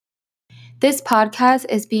This podcast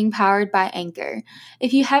is being powered by Anchor.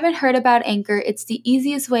 If you haven't heard about Anchor, it's the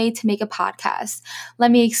easiest way to make a podcast. Let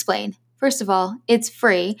me explain. First of all, it's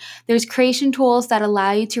free. There's creation tools that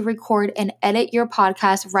allow you to record and edit your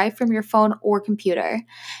podcast right from your phone or computer.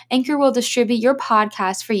 Anchor will distribute your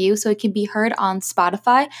podcast for you so it can be heard on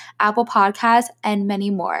Spotify, Apple Podcasts, and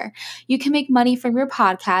many more. You can make money from your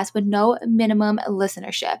podcast with no minimum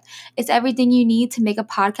listenership. It's everything you need to make a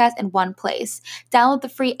podcast in one place. Download the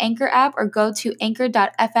free Anchor app or go to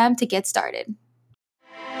anchor.fm to get started.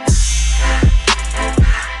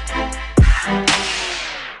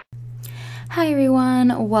 Hi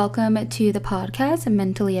everyone, welcome to the podcast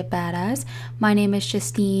Mentally a Badass. My name is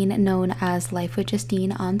Justine, known as Life with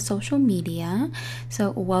Justine on social media.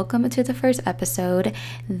 So welcome to the first episode.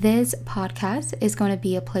 This podcast is going to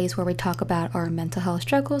be a place where we talk about our mental health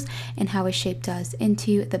struggles and how it shaped us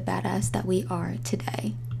into the badass that we are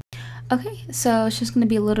today. Okay, so it's just going to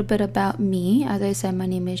be a little bit about me. As I said, my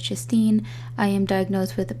name is Justine. I am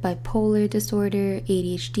diagnosed with bipolar disorder,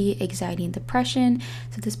 ADHD, anxiety, and depression.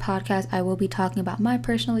 So this podcast, I will be talking about my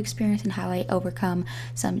personal experience and how I overcome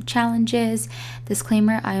some challenges.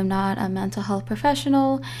 Disclaimer, I am not a mental health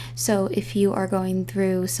professional. So if you are going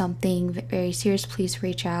through something very serious, please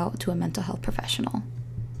reach out to a mental health professional.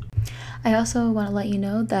 I also want to let you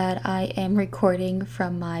know that I am recording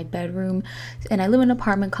from my bedroom and I live in an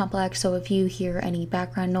apartment complex, so if you hear any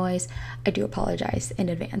background noise, I do apologize in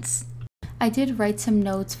advance. I did write some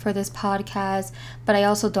notes for this podcast, but I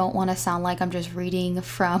also don't want to sound like I'm just reading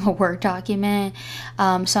from a Word document. So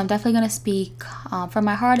I'm definitely going to speak from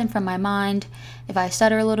my heart and from my mind. If I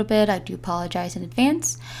stutter a little bit, I do apologize in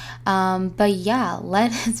advance. But yeah,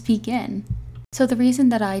 let's begin. So the reason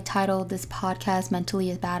that I titled this podcast Mentally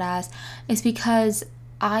a Badass is because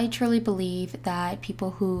I truly believe that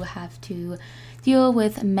people who have to deal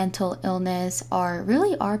with mental illness are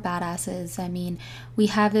badasses. I mean, we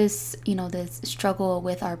have this this struggle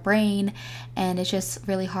with our brain, and it's just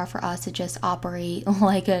really hard for us to just operate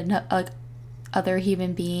like a other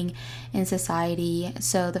human being in society.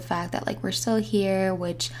 So the fact that we're still here,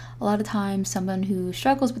 which a lot of times someone who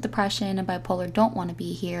struggles with depression and bipolar don't want to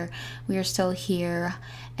be here, we are still here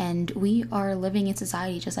and we are living in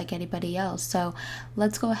society just like anybody else. So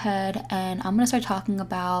let's go ahead and I'm going to start talking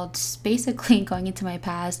about basically going into my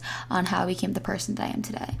past on how I became the person that I am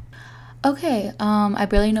today. Okay, I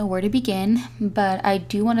barely know where to begin, but I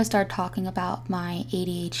do want to start talking about my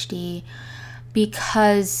ADHD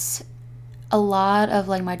because a lot of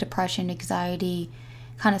my depression, anxiety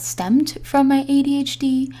kind of stemmed from my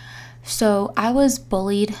ADHD. So I was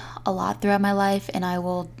bullied a lot throughout my life, and I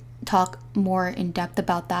will talk more in depth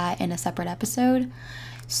about that in a separate episode.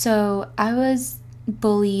 So I was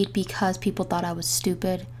bullied because people thought I was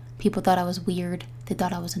stupid. People thought I was weird. They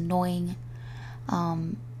thought I was annoying.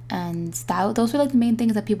 And those were the main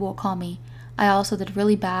things that people would call me. I also did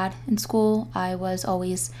really bad in school. I was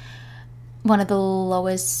always one of the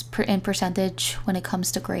lowest in percentage when it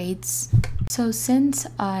comes to grades. So since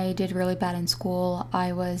I did really bad in school,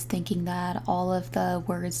 I was thinking that all of the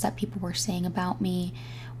words that people were saying about me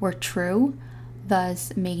were true,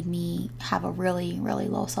 thus made me have a really, really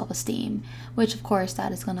low self-esteem, which of course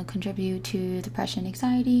that is going to contribute to depression,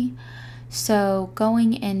 anxiety. So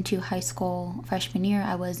going into high school, freshman year,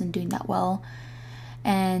 I wasn't doing that well.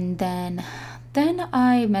 And then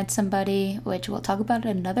I met somebody, which we'll talk about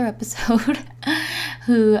in another episode,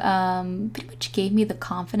 who pretty much gave me the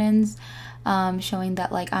confidence, showing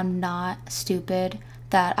that I'm not stupid,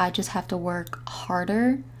 that I just have to work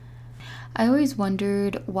harder. I always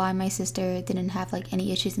wondered why my sister didn't have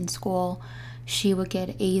any issues in school. She would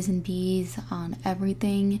get A's and B's on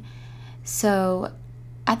everything. So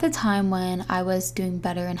at the time when I was doing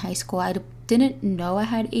better in high school, I didn't know I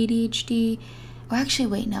had ADHD. Or actually,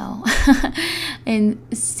 wait, no. In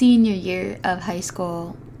senior year of high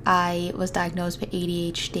school, I was diagnosed with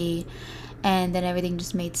ADHD, and then everything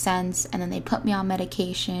just made sense, and then they put me on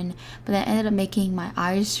medication, but that ended up making my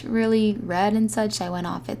eyes really red and such, so I went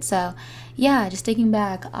off it. So yeah, just thinking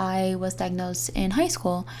back, I was diagnosed in high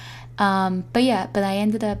school, but I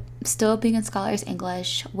ended up still being in Scholars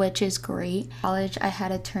English, which is great. College, I had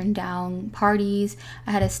to turn down parties,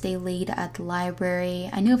 I had to stay late at the library.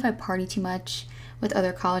 I knew if I partied too much with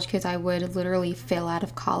other college kids, I would literally fail out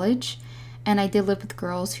of college. And I did live with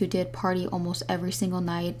girls who did party almost every single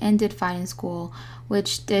night and did fine in school,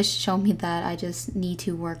 which did show me that I just need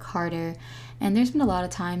to work harder. And there's been a lot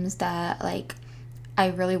of times that I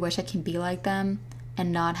really wish I can be like them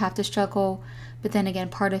and not have to struggle. But then again,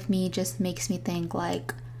 part of me just makes me think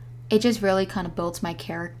it just really kind of builds my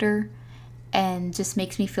character and just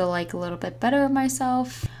makes me feel a little bit better of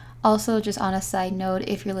myself. Also, just on a side note,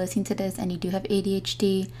 if you're listening to this and you do have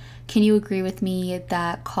ADHD, can you agree with me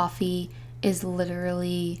that coffee is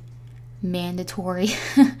literally mandatory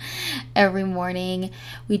every morning?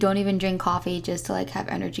 We don't even drink coffee just to like have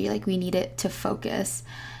energy. Like, we need it to focus.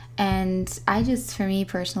 And for me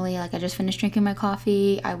personally, like, I just finished drinking my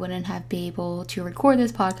coffee. I wouldn't have been able to record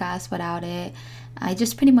this podcast without it. I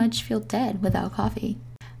just pretty much feel dead without coffee.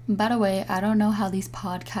 By the way, I don't know how these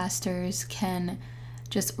podcasters can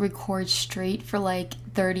just record straight for like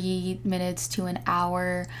 30 minutes to an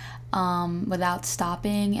hour without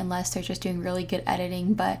stopping, unless they're just doing really good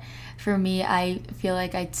editing. But for me, I feel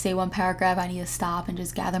like I'd say one paragraph, I need to stop and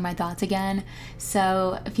just gather my thoughts again.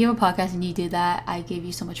 So if you have a podcast and you do that, I give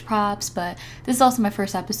you so much props. But this is also my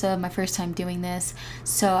first episode, my first time doing this,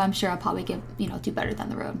 so I'm sure I'll probably do better down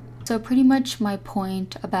the road. So pretty much my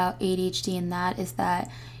point about ADHD and that is that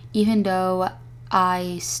even though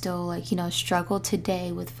I still struggle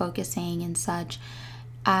today with focusing and such,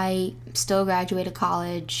 I still graduated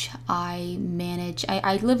college. I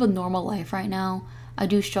live a normal life right now. I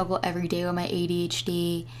do struggle every day with my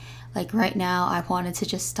ADHD. Like right now, I wanted to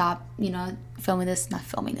just stop, recording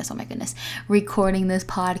this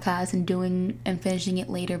podcast and finishing it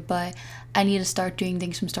later, but I need to start doing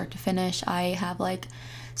things from start to finish. I have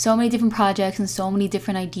so many different projects and so many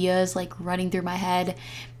different ideas running through my head,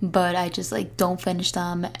 but I just don't finish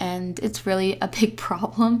them, and it's really a big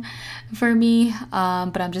problem for me.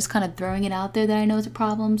 But I'm just kind of throwing it out there that I know it's a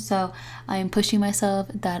problem, so I am pushing myself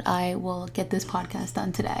that I will get this podcast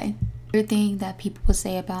done today. Another thing that people will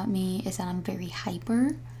say about me is that I'm very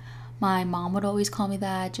hyper. My mom would always call me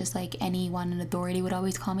that, just like anyone in authority would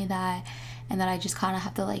always call me that, and that I just kind of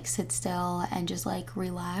have to sit still and just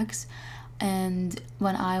relax. And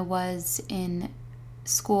when I was in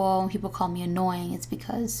school, when people call me annoying, it's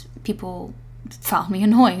because people found me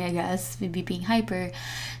annoying, I guess, maybe being hyper.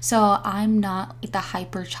 So I'm not the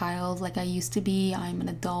hyper child like I used to be. I'm an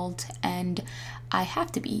adult, and I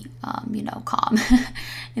have to be, calm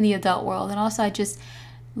in the adult world. And also, I just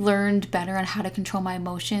learned better on how to control my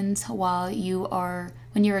emotions. When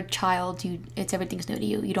you're a child, everything's new to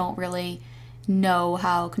you. You don't really know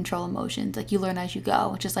how to control emotions. You learn as you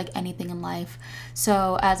go, just like anything in life.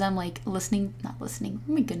 So as I'm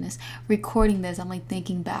recording this, I'm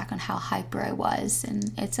thinking back on how hyper I was,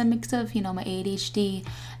 and it's a mix of my ADHD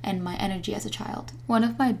and my energy as a child. One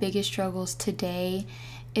of my biggest struggles today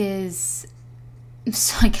is,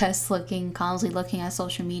 I guess, constantly looking at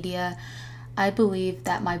social media. I believe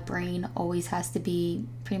that my brain always has to be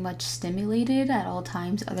pretty much stimulated at all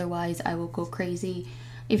times, otherwise I will go crazy.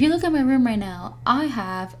 If you look at my room right now, I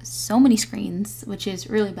have so many screens, which is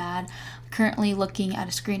really bad. I'm currently looking at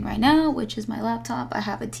a screen right now, which is my laptop. I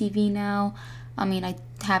have a TV now. I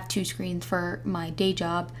have 2 screens for my day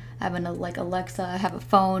job. I have Alexa, I have a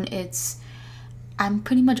phone. I'm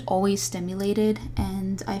pretty much always stimulated,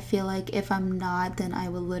 and I feel like if I'm not, then I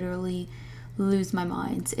will literally lose my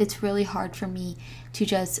mind. It's really hard for me to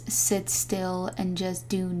just sit still and just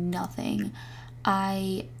do nothing.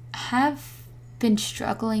 I have been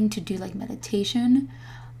struggling to do meditation.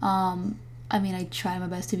 I try my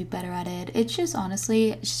best to be better at it. It's just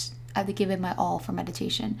honestly, I have to give it my all for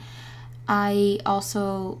meditation. I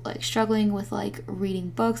also struggling with reading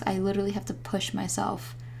books. I literally have to push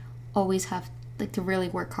myself, always have to really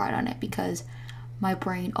work hard on it, because my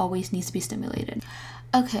brain always needs to be stimulated.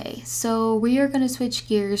 Okay, so we are going to switch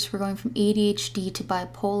gears. We're going from ADHD to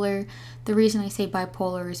bipolar. The reason I say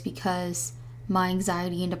bipolar is because my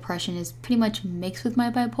anxiety and depression is pretty much mixed with my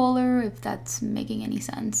bipolar, if that's making any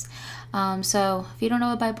sense. So if you don't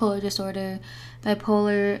know about bipolar disorder,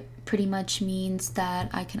 bipolar pretty much means that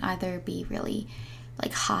I can either be really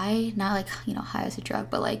high, not high as a drug,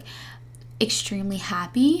 but extremely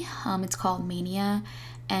happy. It's called mania,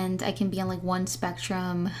 and I can be on one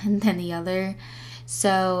spectrum and then the other.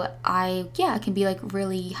 So I can be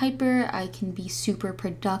really hyper, I can be super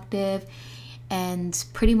productive, and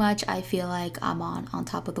pretty much I feel like I'm on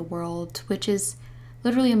top of the world, which is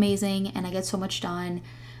literally amazing, and I get so much done.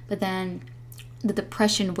 But then the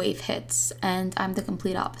depression wave hits, and I'm the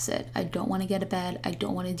complete opposite. I don't want to get out of bed, I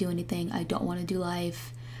don't want to do anything, I don't want to do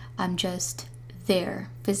life. I'm just there,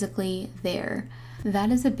 physically there. That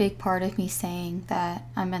is a big part of me saying that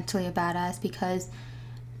I'm mentally a badass, because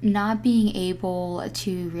not being able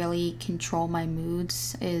to really control my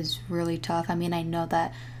moods is really tough. I know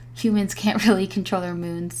that humans can't really control their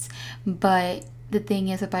moods, but the thing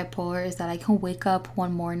is with bipolar is that I can wake up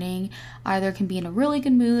one morning, either can be in a really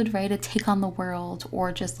good mood, ready to take on the world,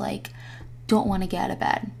 or just don't want to get out of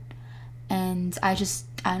bed. And I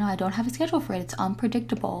I know I don't have a schedule for it. It's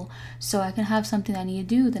unpredictable. So I can have something I need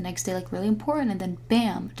to do the next day, like really important, and then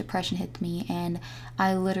bam, depression hits me, and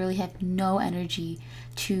I literally have no energy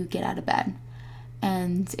to get out of bed.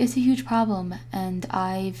 And it's a huge problem. And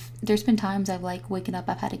there's been times I've like waken up,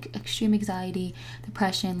 I've had extreme anxiety,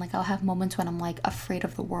 depression. Like I'll have moments when I'm like afraid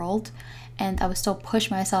of the world, and I would still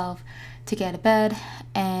push myself to get out of bed,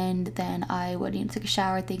 and then I would take a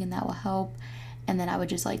shower thinking that will help, and then I would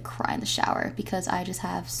just like cry in the shower because I just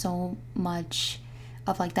have so much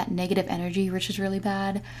of like that negative energy, which is really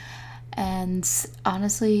bad. And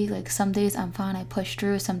honestly, like some days I'm fine, I push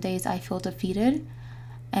through, some days I feel defeated.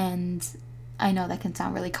 And I know that can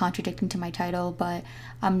sound really contradicting to my title, but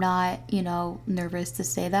I'm not, nervous to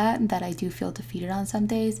say that I do feel defeated on some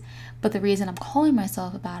days. But the reason I'm calling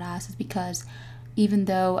myself a badass is because even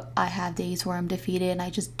though I have days where I'm defeated and I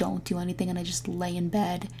just don't do anything and I just lay in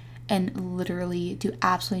bed and literally do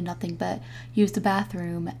absolutely nothing but use the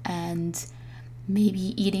bathroom and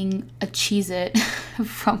maybe eating a Cheez-It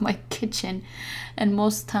from my kitchen. And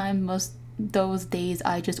most those days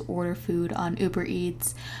I just order food on Uber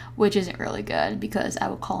Eats, which isn't really good because I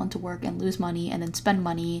would call into work and lose money and then spend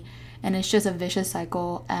money, and it's just a vicious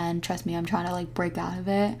cycle. And trust me, I'm trying to like break out of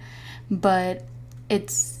it, but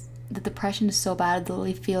the depression is so bad, it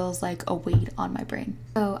literally feels like a weight on my brain.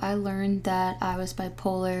 So I learned that I was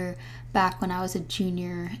bipolar back when I was a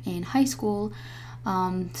junior in high school.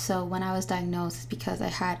 So when I was diagnosed, it's because I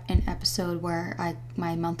had an episode where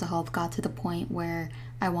my mental health got to the point where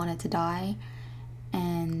I wanted to die.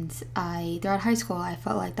 And throughout high school, I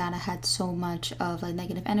felt like that I had so much of like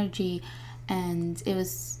negative energy, and it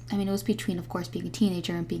was between, of course, being a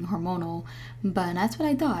teenager and being hormonal, but that's what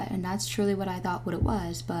I thought, and that's truly what I thought what it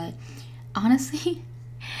was. But honestly,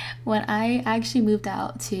 when I actually moved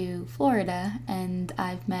out to Florida, and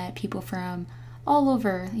I've met people from all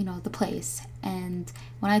over, the place, and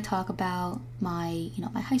when I talk about my,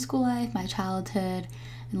 my high school life, my childhood,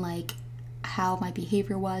 and like how my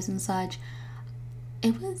behavior was and such,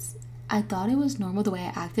 I thought it was normal the way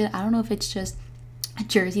I acted. I don't know if it's just a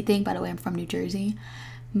Jersey thing. By the way, I'm from New Jersey,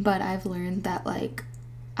 but I've learned that like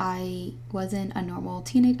I wasn't a normal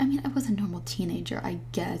teenager. I was a normal teenager, I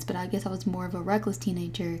guess, but I guess I was more of a reckless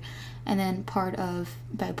teenager. And then part of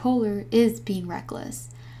bipolar is being reckless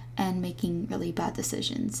and making really bad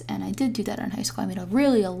decisions. And I did do that in high school. I made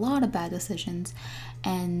a lot of bad decisions,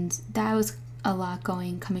 and that was a lot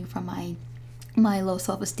coming from my low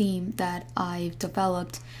self-esteem that I've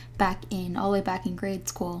developed all the way back in grade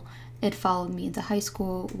school. It followed me into high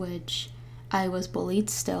school, which I was bullied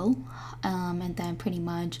still, and then pretty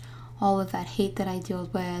much all of that hate that I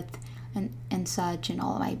dealt with and such, and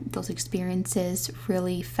all of those experiences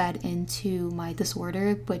really fed into my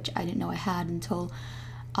disorder, which I didn't know I had until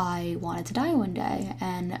I wanted to die one day,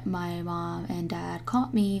 and my mom and dad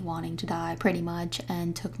caught me wanting to die pretty much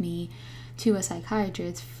and took me to a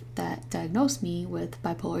psychiatrist that diagnosed me with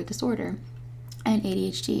bipolar disorder and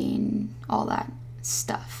ADHD and all that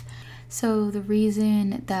stuff. So the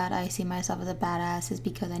reason that I see myself as a badass is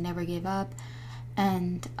because I never gave up,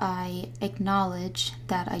 and I acknowledge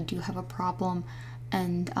that I do have a problem,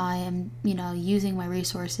 and I am, using my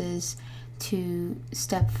resources to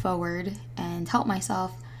step forward and help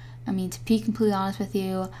myself. To be completely honest with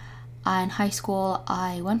you, in high school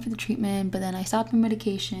I went for the treatment, but then I stopped my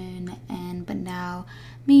medication, but now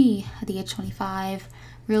me at the age 25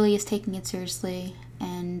 really is taking it seriously,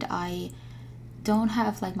 and I don't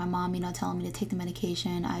have like my mom, telling me to take the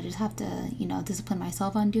medication. I just have to, discipline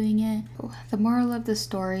myself on doing it. The moral of the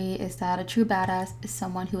story is that a true badass is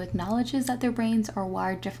someone who acknowledges that their brains are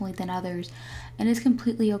wired differently than others, and is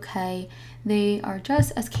completely okay. They are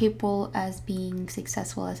just as capable as being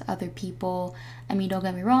successful as other people. Don't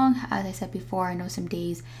get me wrong, as I said before, I know some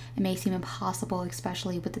days it may seem impossible,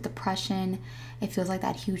 especially with the depression. It feels like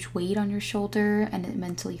that huge weight on your shoulder, and it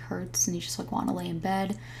mentally hurts, and you just like want to lay in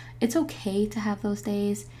bed. It's okay to have those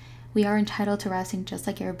days. We are entitled to resting just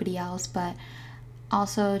like everybody else, but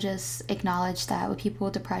also just acknowledge that with people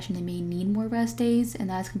with depression, they may need more rest days, and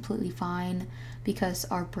that's completely fine because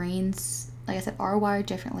our brains, like I said, are wired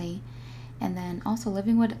differently. And then also,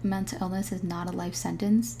 living with mental illness is not a life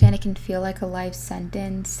sentence, and it can feel like a life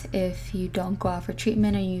sentence if you don't go out for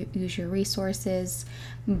treatment or you use your resources.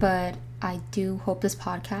 But I do hope this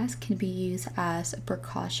podcast can be used as a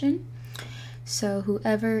precaution. So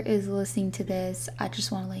whoever is listening to this, I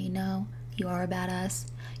just want to let you know you are a badass.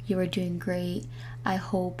 You are doing great. I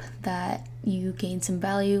hope that you gain some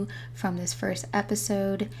value from this first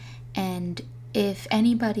episode, and if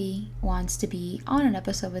anybody wants to be on an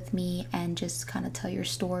episode with me and just kind of tell your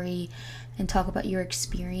story and talk about your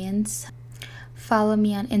experience, follow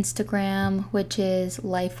me on Instagram, which is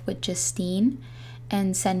Life with Justine,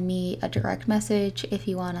 and send me a direct message if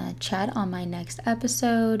you want to chat on my next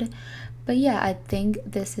episode. But yeah, I think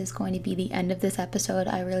this is going to be the end of this episode.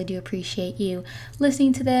 I really do appreciate you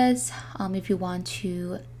listening to this. If you want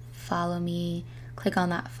to follow me, click on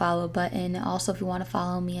that follow button. Also, if you want to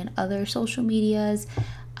follow me on other social medias,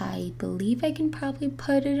 I believe I can probably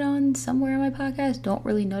put it on somewhere on my podcast. Don't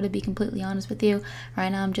really know, to be completely honest with you. Right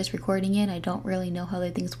now I'm just recording it. I don't really know how the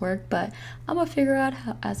things work, but I'm gonna figure out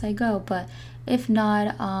how as I go. But if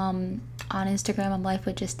not, on Instagram I'm Life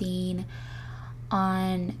with Justine.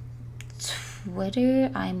 On Twitter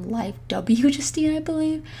I'm Life W Justine, I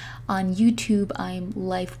believe. On YouTube I'm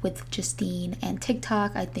Life with Justine, and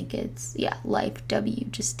TikTok I think it's Life W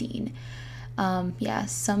Justine.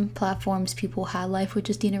 Some platforms people had Life with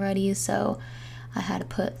Justine already, so I had to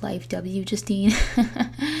put Life W Justine.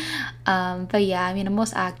 But yeah, I mean, I'm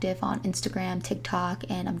most active on Instagram, TikTok,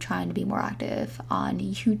 and I'm trying to be more active on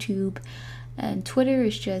YouTube, and Twitter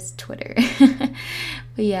is just Twitter.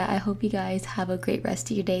 But yeah, I hope you guys have a great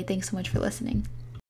rest of your day. Thanks so much for listening.